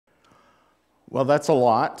Well, that's a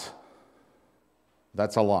lot.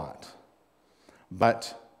 That's a lot.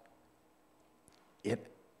 But it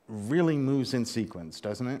really moves in sequence,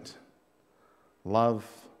 doesn't it? Love,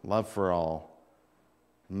 love for all,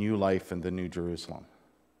 new life in the New Jerusalem.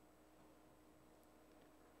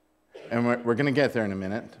 And we're going to get there in a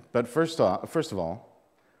minute. But first of all,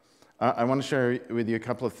 I want to share with you a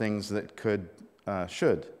couple of things that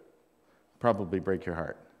should probably break your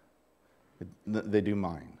heart. They do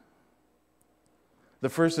mine. The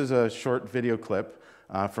first is a short video clip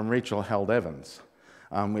from Rachel Held Evans,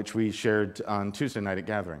 which we shared on Tuesday night at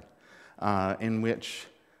Gathering, in which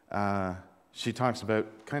she talks about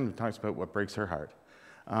what breaks her heart.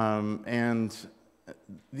 And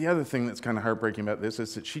the other thing that's kind of heartbreaking about this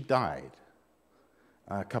is that she died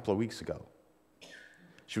a couple of weeks ago.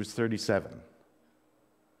 She was 37.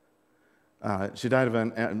 She died of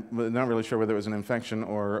not really sure whether it was an infection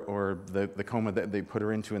or the coma that they put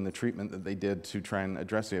her into and the treatment that they did to try and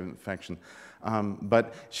address the infection.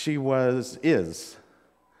 But she is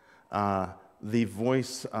the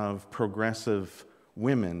voice of progressive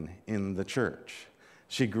women in the church.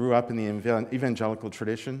 She grew up in the evangelical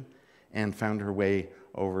tradition and found her way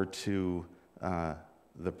over to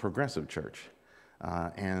the progressive church.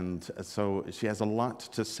 And so she has a lot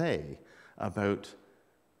to say about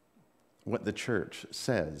what the church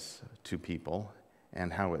says to people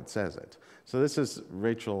and how it says it. So this is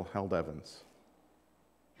Rachel Held Evans.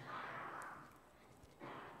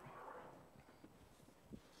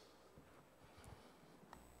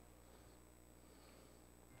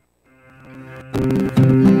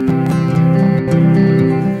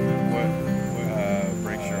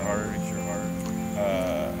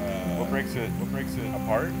 What breaks it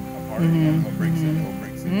apart, and what breaks it.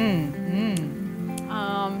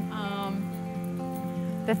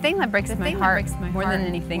 The thing that breaks my heart more than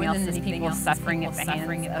anything else is people suffering at the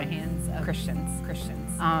hands of Christians.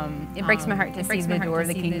 It breaks my heart to see the door of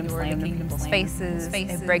the kingdom slammed in people's faces.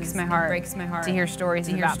 It breaks my heart to hear stories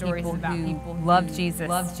about people who loved Jesus,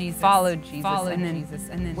 followed Jesus,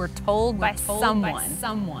 and then were told by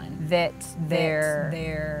someone that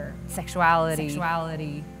their sexuality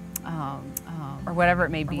or whatever it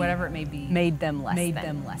may be, made them less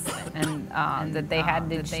than. And that they had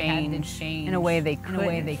to change in a way they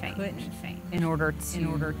couldn't in order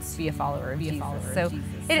to be a follower of Jesus. So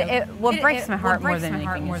what breaks my heart more than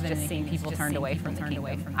anything is just seeing people turned away from the kingdom.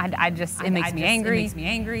 It makes me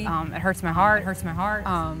angry. It hurts my heart.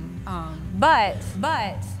 But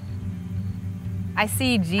I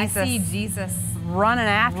see Jesus running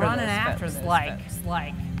after this,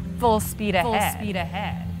 like full speed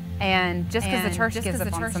ahead. And just because the church gives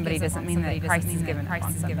up on somebody doesn't mean that Christ has given up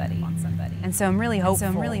on somebody. And so I'm really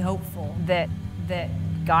hopeful that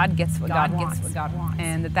God gets what God wants,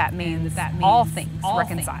 and that means all things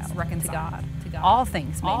reconcile to God. All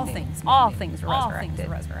things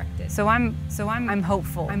resurrected. So I'm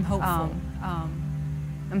hopeful. I'm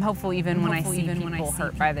hopeful even when I see people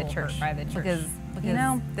hurt by the church, because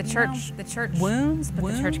the church wounds, but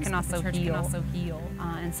the church can also heal.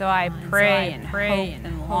 And so I pray and hope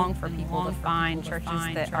and long for people to find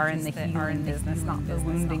churches that are in the healing business, not the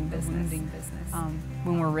wounding business.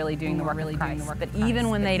 When we're really doing the work of Christ. But even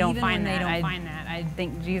when they don't find that, I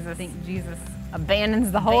think Jesus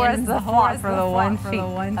abandons the whole rest of the flock for the one sheep.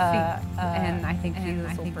 And I think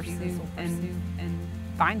Jesus will pursue and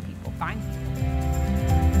find people.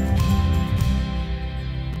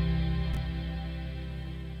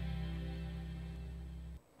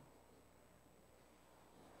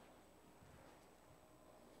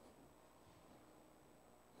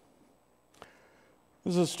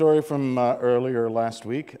 This is a story from earlier last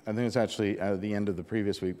week. I think it's actually the end of the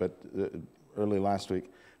previous week, but early last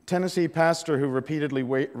week. Tennessee pastor who repeatedly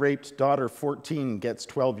raped daughter 14 gets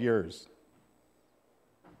 12 years.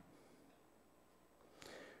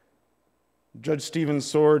 Judge Stephen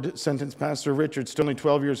Sword sentenced Pastor Richards to only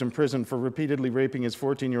 12 years in prison for repeatedly raping his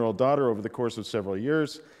 14-year-old daughter over the course of several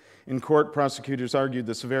years. In court, prosecutors argued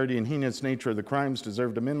the severity and heinous nature of the crimes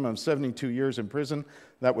deserved a minimum of 72 years in prison.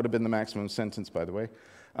 That would have been the maximum sentence, by the way.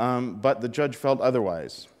 But the judge felt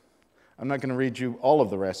otherwise. I'm not going to read you all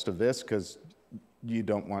of the rest of this because you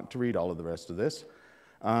don't want to read all of the rest of this.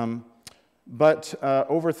 But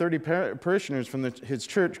over 30 parishioners from his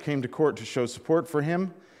church came to court to show support for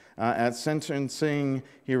him. At sentencing,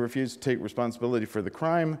 he refused to take responsibility for the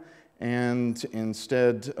crime and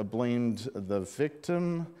instead blamed the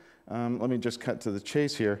victim. Let me just cut to the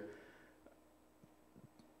chase here.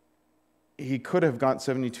 He could have got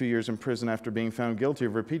 72 years in prison after being found guilty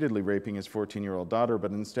of repeatedly raping his 14-year-old daughter,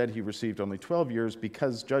 but instead he received only 12 years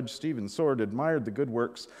because Judge Stephen Sword admired the good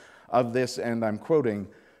works of this, and I'm quoting,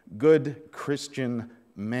 good Christian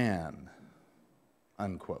man,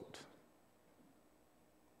 unquote.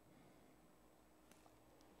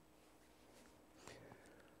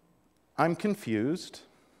 I'm confused.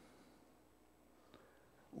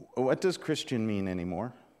 What does Christian mean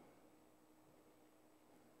anymore?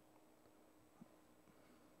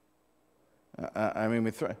 I mean,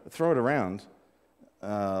 we throw it around.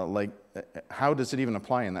 Like, how does it even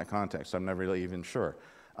apply in that context? I'm never really even sure.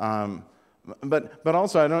 But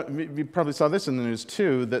also, you probably saw this in the news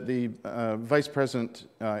too, that the vice president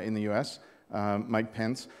in the U.S., Mike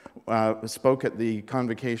Pence, spoke at the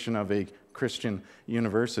convocation of a Christian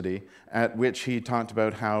university, at which he talked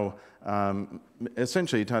about how,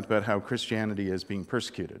 essentially he talked about how Christianity is being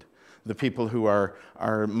persecuted. The people who are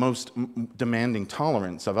most demanding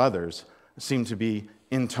tolerance of others seem to be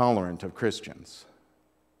intolerant of Christians.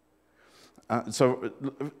 So,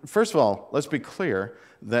 first of all, let's be clear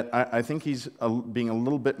that I think he's being a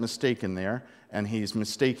little bit mistaken there, and he's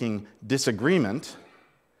mistaking disagreement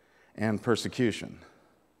and persecution.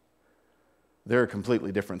 They're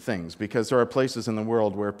completely different things, because there are places in the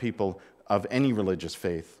world where people of any religious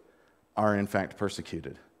faith are in fact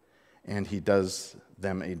persecuted, and he does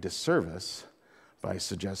them a disservice by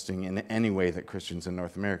suggesting in any way that Christians in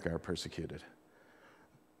North America are persecuted.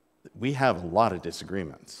 We have a lot of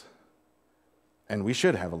disagreements, and we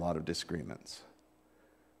should have a lot of disagreements,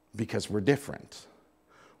 because we're different.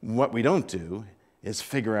 What we don't do is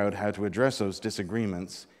figure out how to address those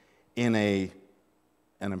disagreements in a,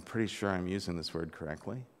 and I'm pretty sure I'm using this word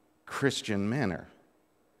correctly, Christian manner.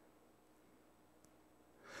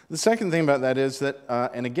 The second thing about that is that,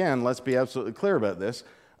 and again, let's be absolutely clear about this,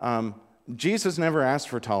 Jesus never asked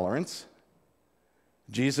for tolerance.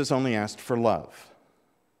 Jesus only asked for love.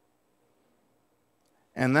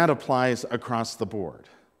 And that applies across the board.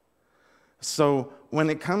 So when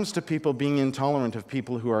it comes to people being intolerant of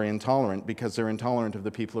people who are intolerant because they're intolerant of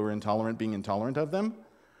the people who are intolerant being intolerant of them,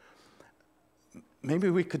 maybe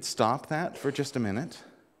we could stop that for just a minute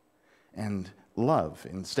and love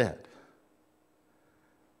instead.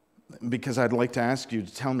 Because I'd like to ask you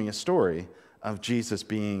to tell me a story of Jesus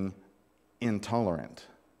being intolerant.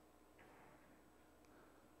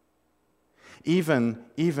 Even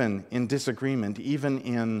in disagreement, even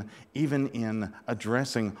in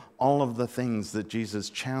addressing all of the things that Jesus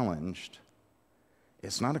challenged,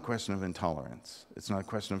 it's not a question of intolerance. It's not a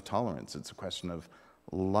question of tolerance. It's a question of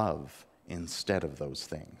love instead of those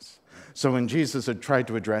things. So when Jesus had tried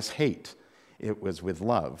to address hate, it was with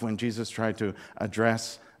love. When Jesus tried to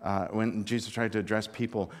address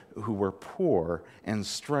people who were poor and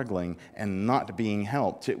struggling and not being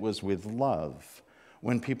helped, it was with love.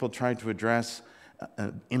 When people tried to address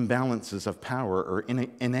imbalances of power or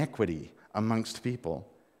inequity amongst people,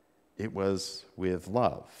 it was with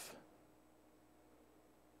love.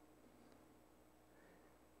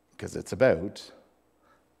 Because it's about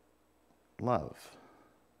love.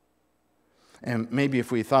 And maybe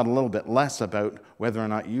if we thought a little bit less about whether or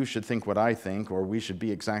not you should think what I think or we should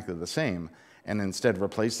be exactly the same, and instead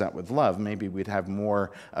replace that with love, maybe we'd have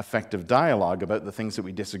more effective dialogue about the things that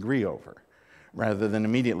we disagree over, rather than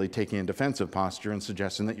immediately taking a defensive posture and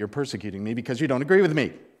suggesting that you're persecuting me because you don't agree with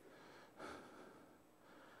me.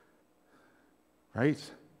 Right?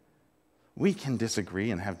 We can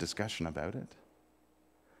disagree and have discussion about it.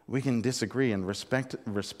 We can disagree and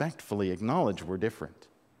respectfully acknowledge we're different.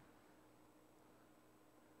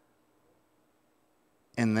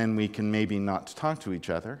 And then we can maybe not talk to each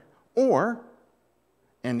other. Or,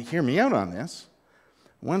 and hear me out on this,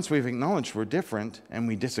 once we've acknowledged we're different and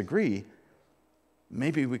we disagree,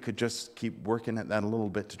 maybe we could just keep working at that a little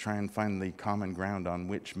bit to try and find the common ground on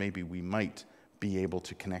which maybe we might be able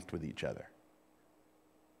to connect with each other.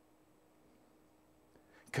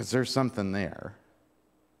 Because there's something there.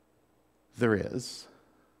 There is.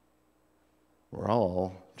 We're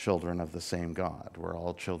all children of the same God. We're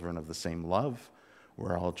all children of the same love.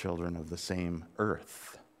 We're all children of the same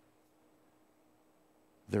earth.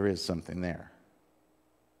 There is something there.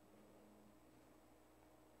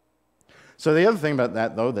 So the other thing about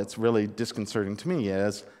that, though, that's really disconcerting to me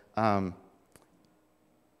is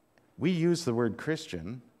we use the word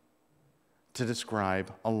Christian to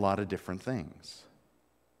describe a lot of different things.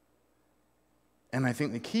 And I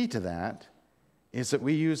think the key to that is that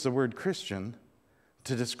we use the word Christian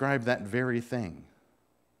to describe that very thing.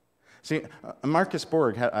 See, Marcus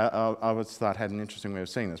Borg, I always thought, had an interesting way of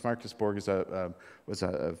saying this. Marcus Borg was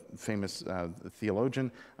a famous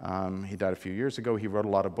theologian. He died a few years ago. He wrote a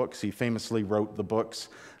lot of books. He famously wrote the books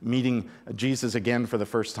Meeting Jesus Again for the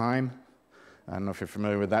First Time. I don't know if you're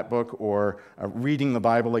familiar with that book, or Reading the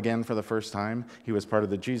Bible Again for the First Time. He was part of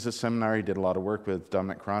the Jesus Seminar. He did a lot of work with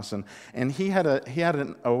Dominic Crossan. And he had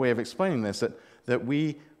a way of explaining this, that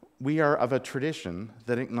we are of a tradition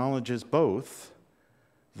that acknowledges both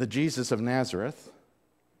the Jesus of Nazareth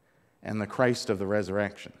and the Christ of the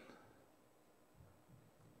resurrection.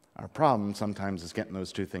 Our problem sometimes is getting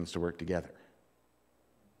those two things to work together.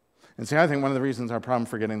 And see, I think one of the reasons our problem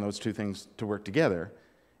for getting those two things to work together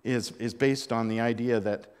is based on the idea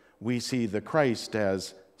that we see the Christ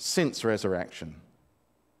as since resurrection.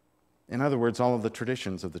 In other words, all of the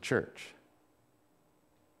traditions of the church.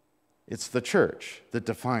 It's the church that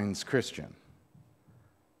defines Christian,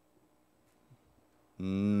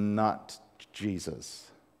 not Jesus.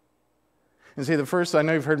 And see, I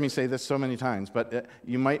know you've heard me say this so many times, but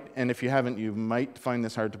you might, and if you haven't, you might find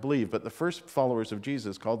this hard to believe, but the first followers of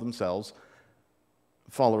Jesus called themselves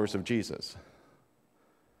followers of Jesus,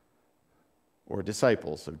 or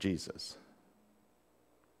disciples of Jesus.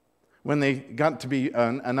 When they got to be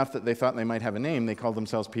enough that they thought they might have a name, they called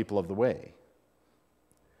themselves people of the way.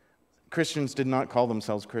 Christians did not call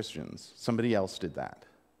themselves Christians. Somebody else did that.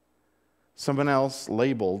 Someone else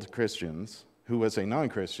labeled Christians, who was a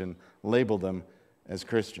non-Christian, labeled them as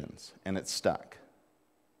Christians, and it stuck.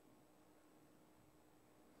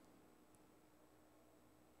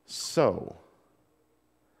 So,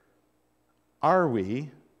 are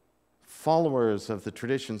we followers of the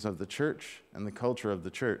traditions of the church and the culture of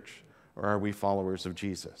the church, or are we followers of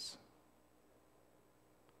Jesus?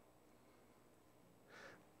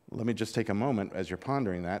 Let me just take a moment as you're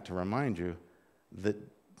pondering that to remind you that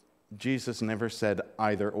Jesus never said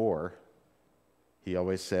either or. He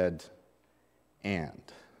always said and.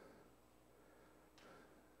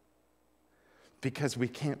 Because we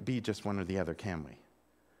can't be just one or the other, can we?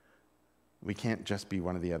 We can't just be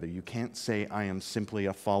one or the other. You can't say, I am simply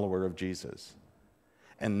a follower of Jesus,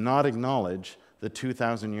 and not acknowledge the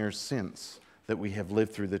 2,000 years since that we have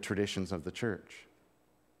lived through the traditions of the church.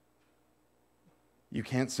 You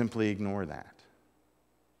can't simply ignore that.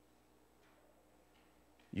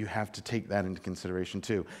 You have to take that into consideration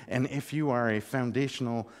too. And if you are a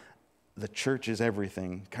foundational, the church is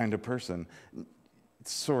everything kind of person,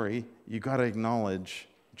 sorry, you got to acknowledge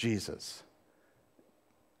Jesus.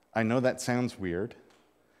 I know that sounds weird,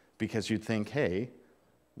 because you'd think, hey,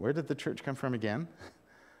 where did the church come from again?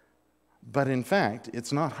 But in fact,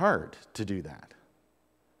 it's not hard to do that.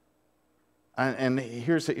 And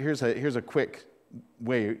here's a quick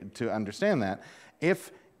way to understand that.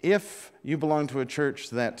 If you belong to a church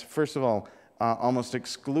that, first of all, almost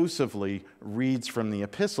exclusively reads from the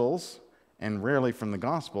epistles and rarely from the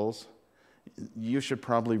Gospels, you should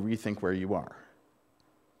probably rethink where you are.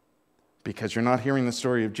 Because you're not hearing the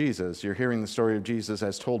story of Jesus, you're hearing the story of Jesus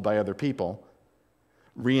as told by other people,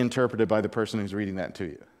 reinterpreted by the person who's reading that to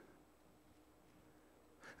you.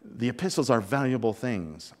 The epistles are valuable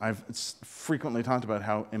things. I've frequently talked about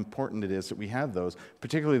how important it is that we have those,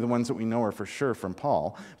 particularly the ones that we know are for sure from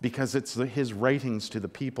Paul, because it's his writings to the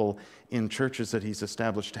people in churches that he's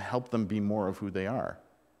established to help them be more of who they are.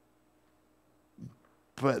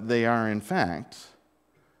 But they are, in fact,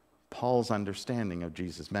 Paul's understanding of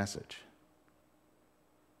Jesus' message.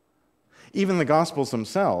 Even the Gospels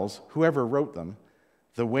themselves, whoever wrote them,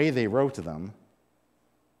 the way they wrote them,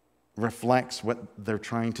 reflects what they're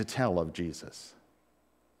trying to tell of Jesus.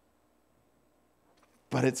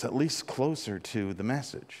 But it's at least closer to the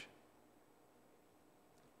message.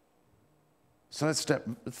 So that's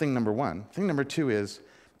thing number one. Thing number two is,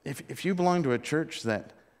 if you belong to a church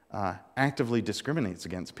that actively discriminates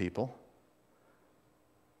against people,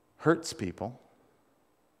 hurts people,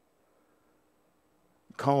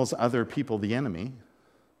 calls other people the enemy,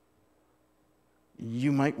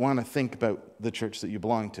 you might want to think about the church that you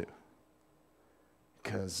belong to,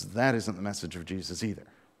 because that isn't the message of Jesus either.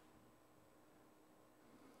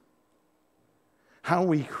 How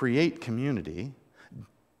we create community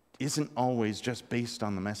isn't always just based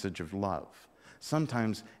on the message of love.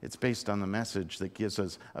 Sometimes it's based on the message that gives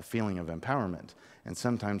us a feeling of empowerment, and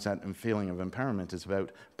sometimes that feeling of empowerment is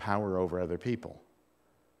about power over other people.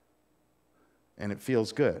 And it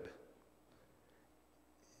feels good.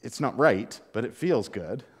 It's not right, but it feels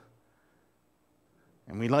good,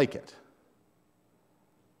 and we like it.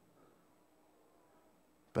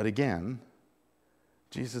 But again,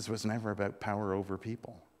 Jesus was never about power over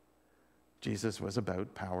people. Jesus was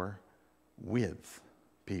about power with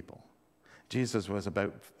people. Jesus was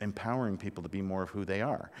about empowering people to be more of who they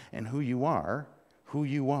are. And who you are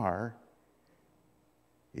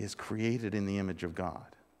is created in the image of God.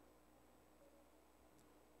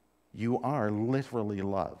 You are literally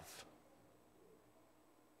love.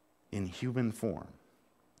 in human form,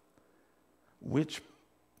 which,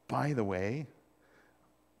 by the way,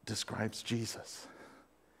 describes Jesus.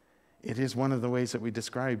 It is one of the ways that we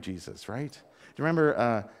describe Jesus, right? Do you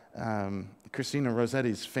remember Christina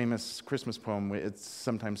Rossetti's famous Christmas poem? It's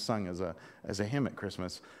sometimes sung as a hymn at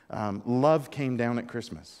Christmas. Love came down at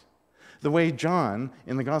Christmas. The way John,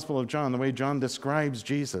 in the Gospel of John, the way John describes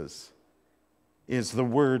Jesus is the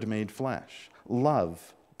Word made flesh.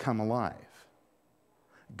 Love come alive.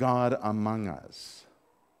 God among us.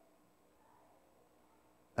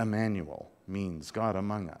 Emmanuel means God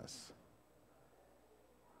among us.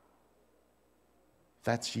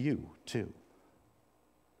 That's you, too.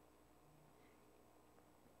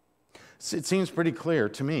 So it seems pretty clear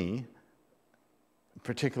to me,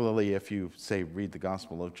 particularly if you, say, read the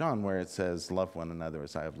Gospel of John, where it says, love one another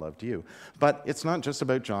as I have loved you. But it's not just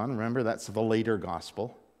about John. Remember, that's the later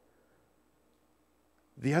Gospel.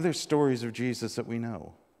 The other stories of Jesus that we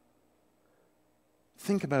know.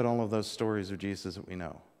 Think about all of those stories of Jesus that we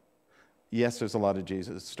know. Yes, there's a lot of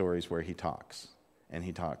Jesus stories where he talks, and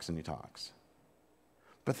he talks, and he talks.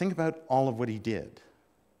 But think about all of what he did,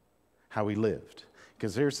 how he lived,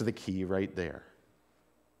 because there's the key right there.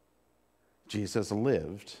 Jesus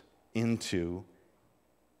lived into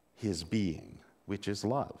his being, which is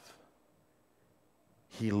love.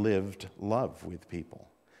 He lived love with people.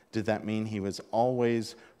 Did that mean he was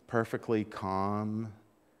always perfectly calm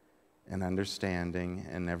and understanding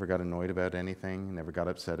and never got annoyed about anything, never got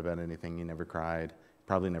upset about anything, he never cried,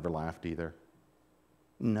 probably never laughed either?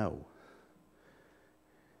 No.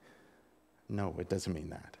 No, it doesn't mean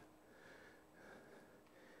that.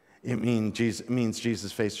 It means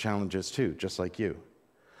Jesus faced challenges too, just like you.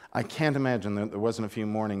 I can't imagine that there wasn't a few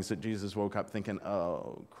mornings that Jesus woke up thinking,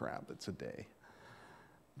 oh, crap, it's a day.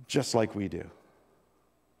 Just like we do.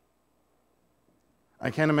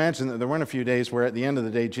 I can't imagine that there weren't a few days where at the end of the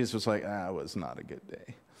day, Jesus was like, it was not a good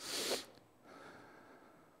day.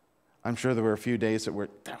 I'm sure there were a few days that was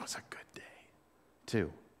a good day,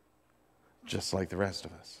 too. Just like the rest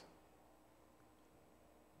of us.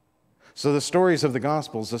 So the stories of the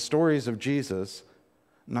Gospels, the stories of Jesus,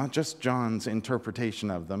 not just John's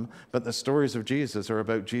interpretation of them, but the stories of Jesus are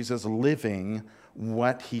about Jesus living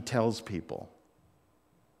what he tells people.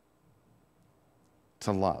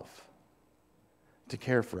 To love, to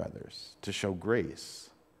care for others, to show grace,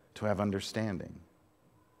 to have understanding,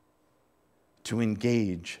 to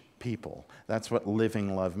engage people. That's what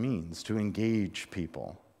living love means, to engage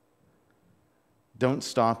people. Don't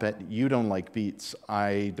stop at, you don't like beets,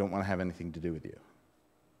 I don't want to have anything to do with you.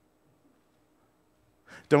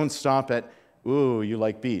 Don't stop at, ooh, you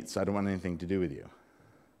like beets, I don't want anything to do with you.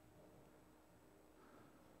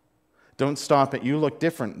 Don't stop at, you look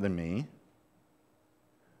different than me,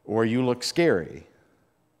 or you look scary.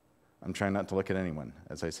 I'm trying not to look at anyone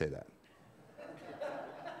as I say that.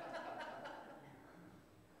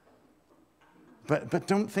 But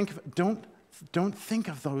don't think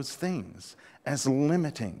of those things as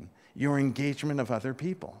limiting your engagement of other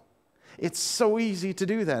people. It's so easy to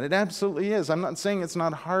do that. It absolutely is. I'm not saying it's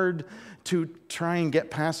not hard to try and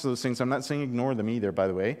get past those things. I'm not saying ignore them either, by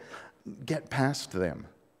the way. Get past them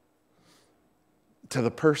to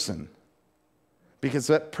the person. Because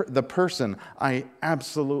the person, I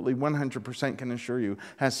absolutely 100% can assure you,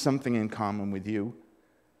 has something in common with you.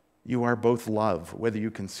 You are both love, whether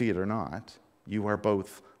you can see it or not. You are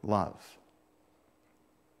both love.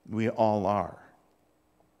 We all are.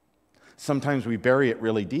 Sometimes we bury it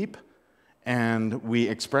really deep, and we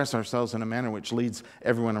express ourselves in a manner which leads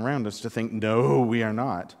everyone around us to think, no, we are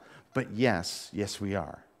not. But yes, we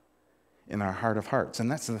are, in our heart of hearts.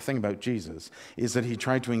 And that's the thing about Jesus, is that he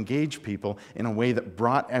tried to engage people in a way that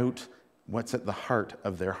brought out what's at the heart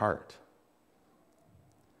of their heart.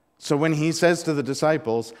 So when he says to the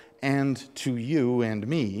disciples, and to you and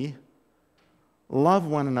me, love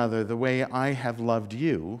one another the way I have loved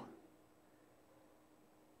you,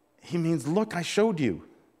 he means, look, I showed you.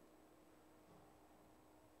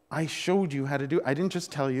 I showed you how to do it. I didn't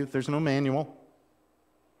just tell you. There's no manual.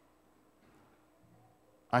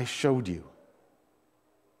 I showed you.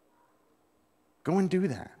 Go and do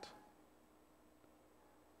that.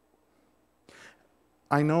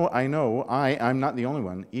 I'm not the only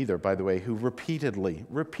one either, by the way, who repeatedly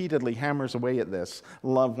hammers away at this.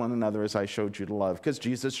 Love one another as I showed you to love. Because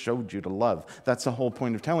Jesus showed you to love. That's the whole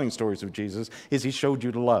point of telling stories of Jesus, is he showed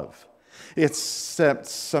you to love. Except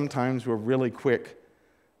sometimes we're really quick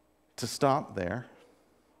to stop there,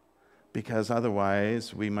 because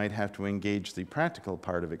otherwise we might have to engage the practical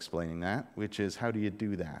part of explaining that, which is, how do you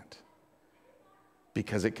do that?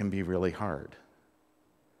 Because it can be really hard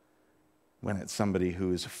when it's somebody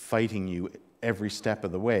who is fighting you every step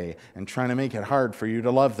of the way and trying to make it hard for you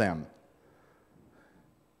to love them.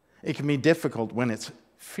 It can be difficult when it's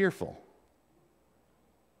fearful.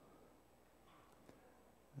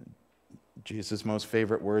 Jesus' most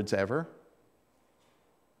favorite words ever: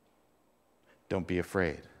 don't be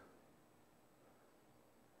afraid.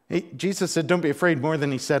 Jesus said, don't be afraid, more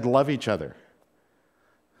than he said, love each other.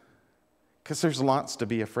 Because there's lots to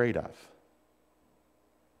be afraid of.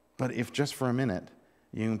 But if just for a minute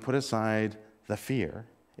you can put aside the fear,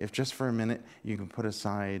 if just for a minute you can put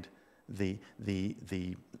aside the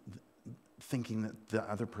thinking that the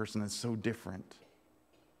other person is so different,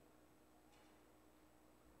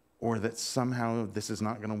 or that somehow this is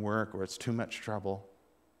not going to work, or it's too much trouble,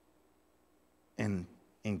 and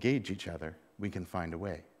engage each other, we can find a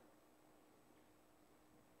way.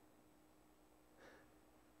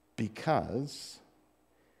 Because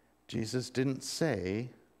Jesus didn't say,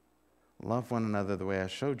 love one another the way I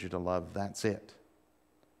showed you to love, that's it.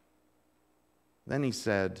 Then he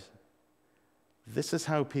said, this is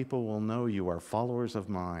how people will know you are followers of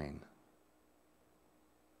mine,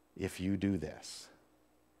 if you do this.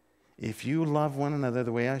 If you love one another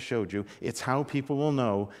the way I showed you, it's how people will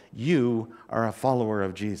know you are a follower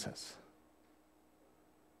of Jesus.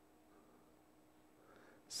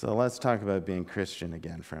 So let's talk about being Christian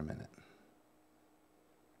again for a minute.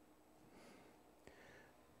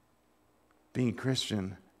 Being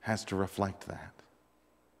Christian has to reflect that.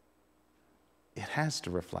 It has to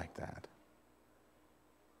reflect that.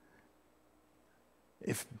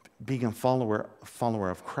 If being a follower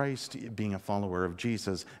of Christ, being a follower of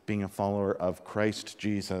Jesus, being a follower of Christ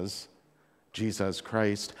Jesus, Jesus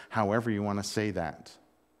Christ, however you want to say that.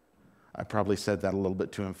 I probably said that a little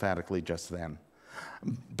bit too emphatically just then.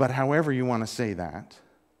 But however you want to say that,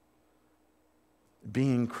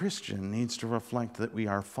 being Christian needs to reflect that we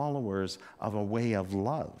are followers of a way of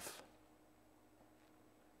love.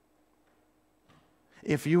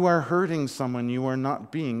 If you are hurting someone, you are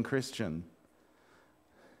not being Christian.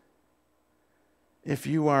 If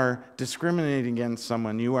you are discriminating against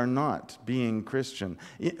someone, you are not being Christian.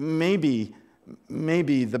 Maybe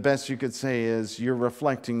the best you could say is you're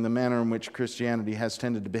reflecting the manner in which Christianity has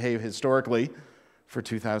tended to behave historically for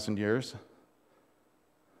 2,000 years.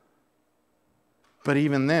 But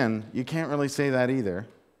even then, you can't really say that either.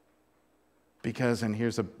 Because, and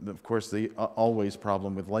here's, of course, the always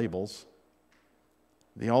problem with labels.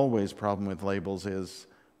 The always problem with labels is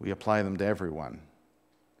we apply them to everyone.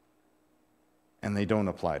 And they don't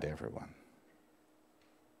apply to everyone.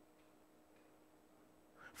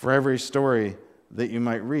 For every story that you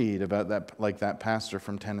might read about that, like that pastor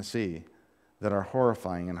from Tennessee, that are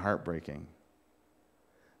horrifying and heartbreaking,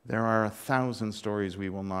 there are 1,000 stories we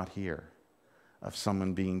will not hear of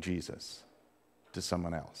someone being Jesus to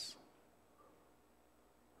someone else,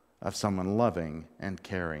 of someone loving and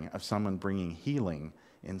caring, of someone bringing healing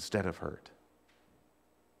instead of hurt.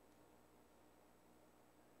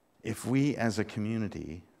 If we as a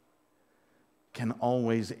community can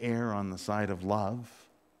always err on the side of love,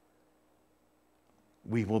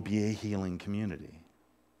 we will be a healing community.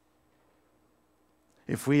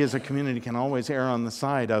 If we as a community can always err on the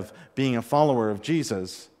side of being a follower of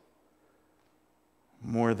Jesus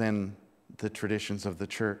more than the traditions of the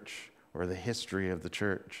church or the history of the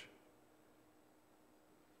church,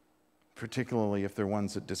 particularly if they're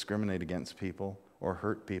ones that discriminate against people or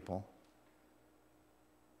hurt people,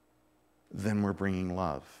 then we're bringing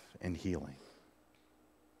love and healing.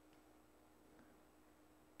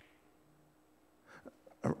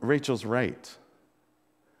 Rachel's right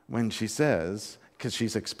when she says, because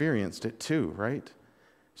she's experienced it too, right?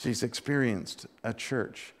 She's experienced a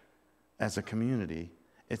church as a community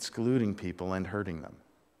excluding people and hurting them.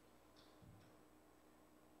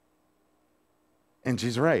 And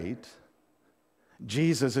she's right.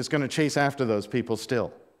 Jesus is going to chase after those people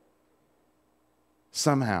still.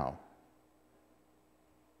 Somehow.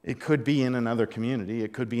 It could be in another community.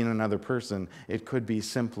 It could be in another person. It could be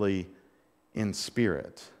simply in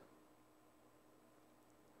spirit.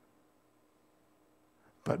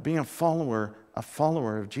 But being a follower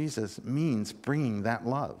of Jesus means bringing that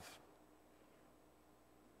love.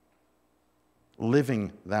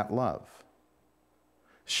 Living that love.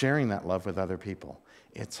 Sharing that love with other people.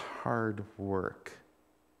 It's hard work.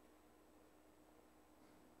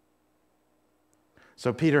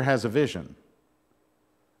 So Peter has a vision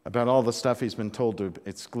about all the stuff he's been told to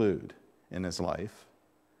exclude in his life.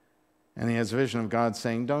 And he has a vision of God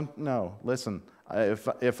saying, listen,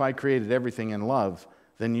 if I created everything in love,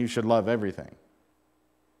 then you should love everything.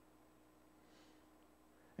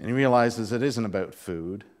 And he realizes it isn't about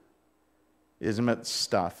food. It isn't about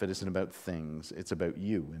stuff. It isn't about things. It's about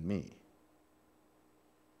you and me.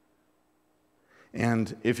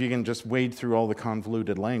 And if you can just wade through all the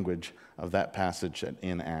convoluted language of that passage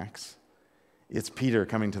in Acts, it's Peter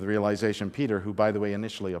coming to the realization, Peter, who, by the way,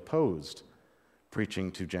 initially opposed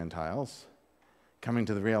preaching to Gentiles, coming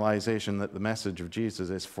to the realization that the message of Jesus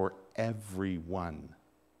is for everyone,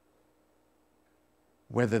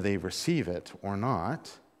 whether they receive it or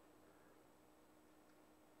not,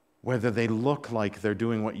 whether they look like they're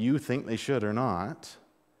doing what you think they should or not,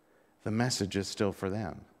 the message is still for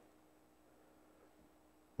them.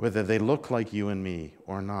 Whether they look like you and me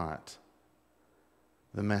or not,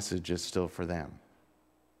 the message is still for them.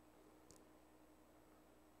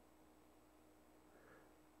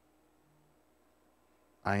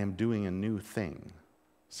 I am doing a new thing,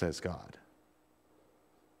 says God.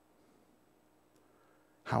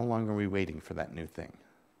 How long are we waiting for that new thing?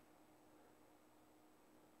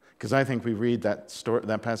 Because I think we read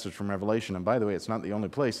that passage from Revelation, and by the way, it's not the only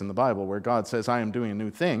place in the Bible where God says, I am doing a new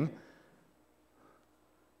thing.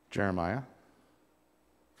 Jeremiah,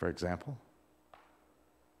 for example.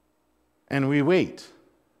 And we wait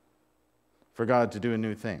for God to do a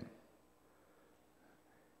new thing.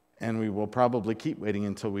 And we will probably keep waiting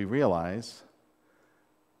until we realize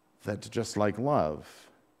that just like love,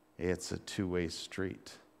 it's a two-way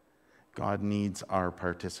street. God needs our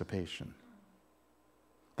participation.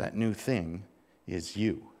 That new thing is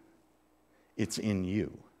you. It's in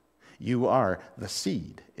you. You are the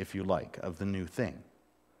seed, if you like, of the new thing.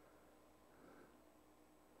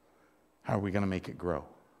 How are we going to make it grow?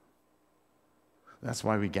 That's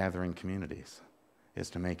why we gather in communities,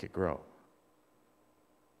 is to make it grow.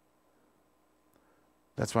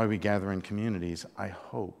 That's why we gather in communities, I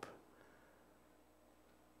hope,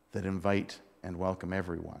 that invite and welcome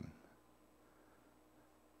everyone,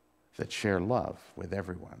 that share love with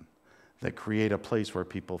everyone, that create a place where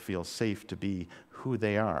people feel safe to be who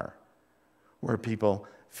they are, where people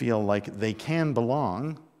feel like they can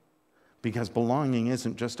belong, because belonging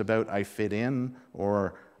isn't just about I fit in,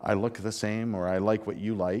 or I look the same, or I like what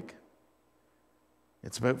you like.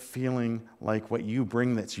 It's about feeling like what you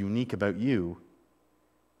bring that's unique about you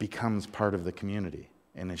becomes part of the community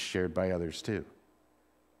and is shared by others too.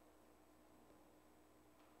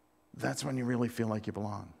 That's when you really feel like you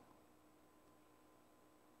belong.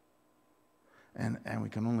 And we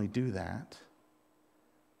can only do that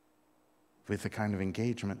with the kind of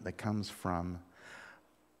engagement that comes from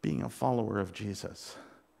being a follower of Jesus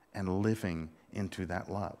and living into that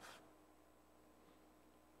love.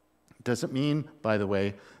 Does it mean, by the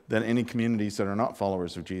way, that any communities that are not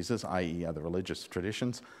followers of Jesus, i.e. other religious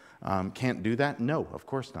traditions, can't do that? No, of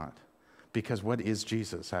course not. Because what is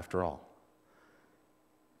Jesus, after all?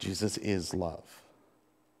 Jesus is love.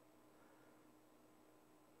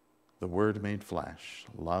 The Word made flesh,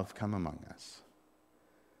 love come among us.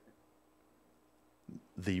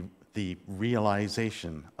 The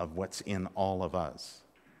realization of what's in all of us.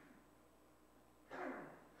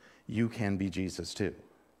 You can be Jesus too,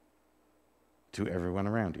 to everyone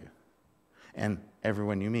around you. And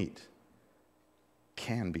everyone you meet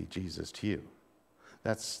can be Jesus to you.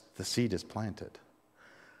 The seed is planted.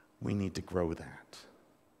 We need to grow that.